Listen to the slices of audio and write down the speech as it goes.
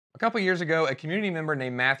couple years ago, a community member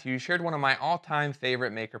named Matthew shared one of my all-time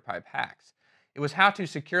favorite MakerPipe hacks. It was how to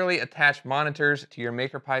securely attach monitors to your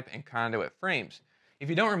MakerPipe and conduit frames. If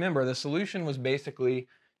you don't remember, the solution was basically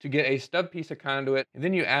to get a stub piece of conduit, and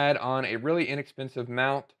then you add on a really inexpensive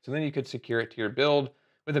mount, so then you could secure it to your build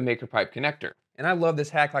with a MakerPipe connector. And I love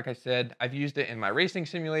this hack, like I said. I've used it in my racing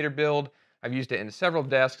simulator build, I've used it in several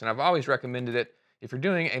desks, and I've always recommended it if you're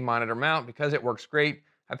doing a monitor mount because it works great.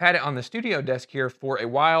 I've had it on the studio desk here for a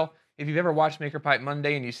while. If you've ever watched MakerPipe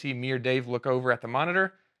Monday and you see me or Dave look over at the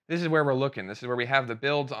monitor, this is where we're looking. This is where we have the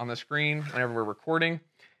builds on the screen whenever we're recording.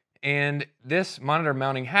 And this monitor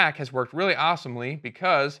mounting hack has worked really awesomely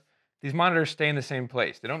because these monitors stay in the same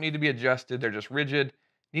place. They don't need to be adjusted, they're just rigid.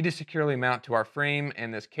 Need to securely mount to our frame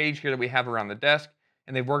and this cage here that we have around the desk,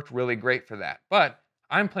 and they've worked really great for that. But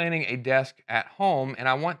I'm planning a desk at home and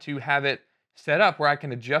I want to have it set up where I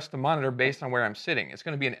can adjust the monitor based on where I'm sitting. It's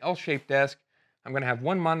going to be an L-shaped desk. I'm going to have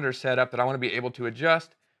one monitor set up that I want to be able to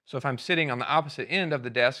adjust. So if I'm sitting on the opposite end of the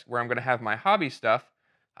desk where I'm going to have my hobby stuff,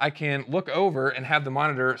 I can look over and have the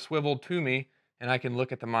monitor swiveled to me and I can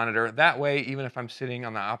look at the monitor that way, even if I'm sitting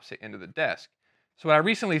on the opposite end of the desk. So what I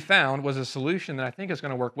recently found was a solution that I think is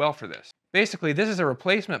going to work well for this. Basically, this is a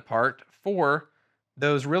replacement part for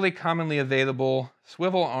those really commonly available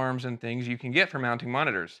swivel arms and things you can get for mounting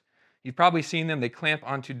monitors. You've probably seen them. They clamp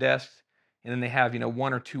onto desks and then they have,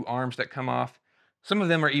 one or two arms that come off. Some of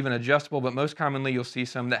them are even adjustable, but most commonly you'll see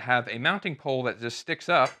some that have a mounting pole that just sticks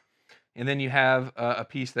up, and then you have a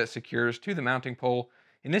piece that secures to the mounting pole.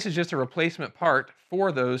 And this is just a replacement part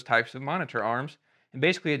for those types of monitor arms. And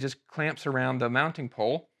basically it just clamps around the mounting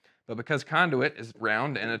pole, but because conduit is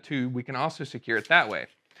round and a tube, we can also secure it that way.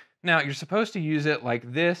 Now you're supposed to use it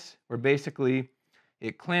like this, where basically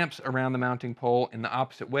it clamps around the mounting pole in the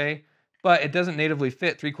opposite way, but it doesn't natively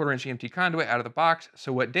fit 3/4 inch EMT conduit out of the box.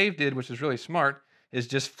 So what Dave did, which is really smart, is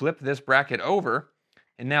just flip this bracket over,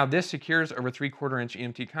 and now this secures over 3/4 inch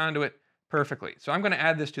EMT conduit perfectly. So I'm going to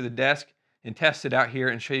add this to the desk and test it out here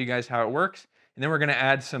and show you guys how it works. And then we're going to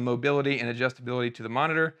add some mobility and adjustability to the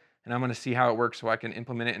monitor, and I'm going to see how it works so I can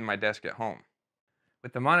implement it in my desk at home.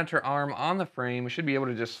 With the monitor arm on the frame, we should be able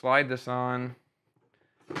to just slide this on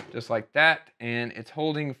just like that, and it's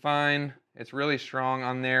holding fine. It's really strong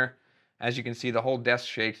on there. As you can see, the whole desk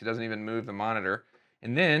shakes. It doesn't even move the monitor.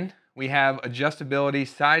 And then we have adjustability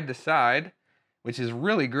side to side, which is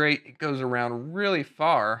really great. It goes around really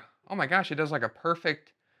far. Oh my gosh, it does like a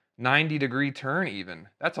perfect 90-degree turn even.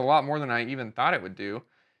 That's a lot more than I even thought it would do.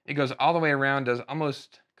 It goes all the way around, does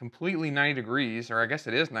almost completely 90 degrees, or I guess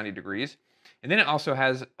it is 90 degrees. And then it also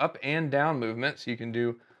has up and down movement, so you can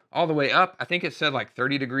do all the way up. I think it said like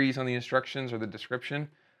 30 degrees on the instructions or the description,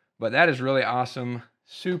 but that is really awesome,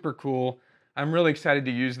 super cool. I'm really excited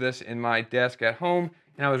to use this in my desk at home,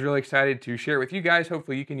 and I was really excited to share it with you guys.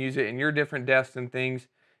 Hopefully you can use it in your different desks and things,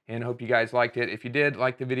 and hope you guys liked it. If you did,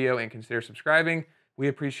 like the video and consider subscribing. We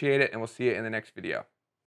appreciate it, and we'll see you in the next video.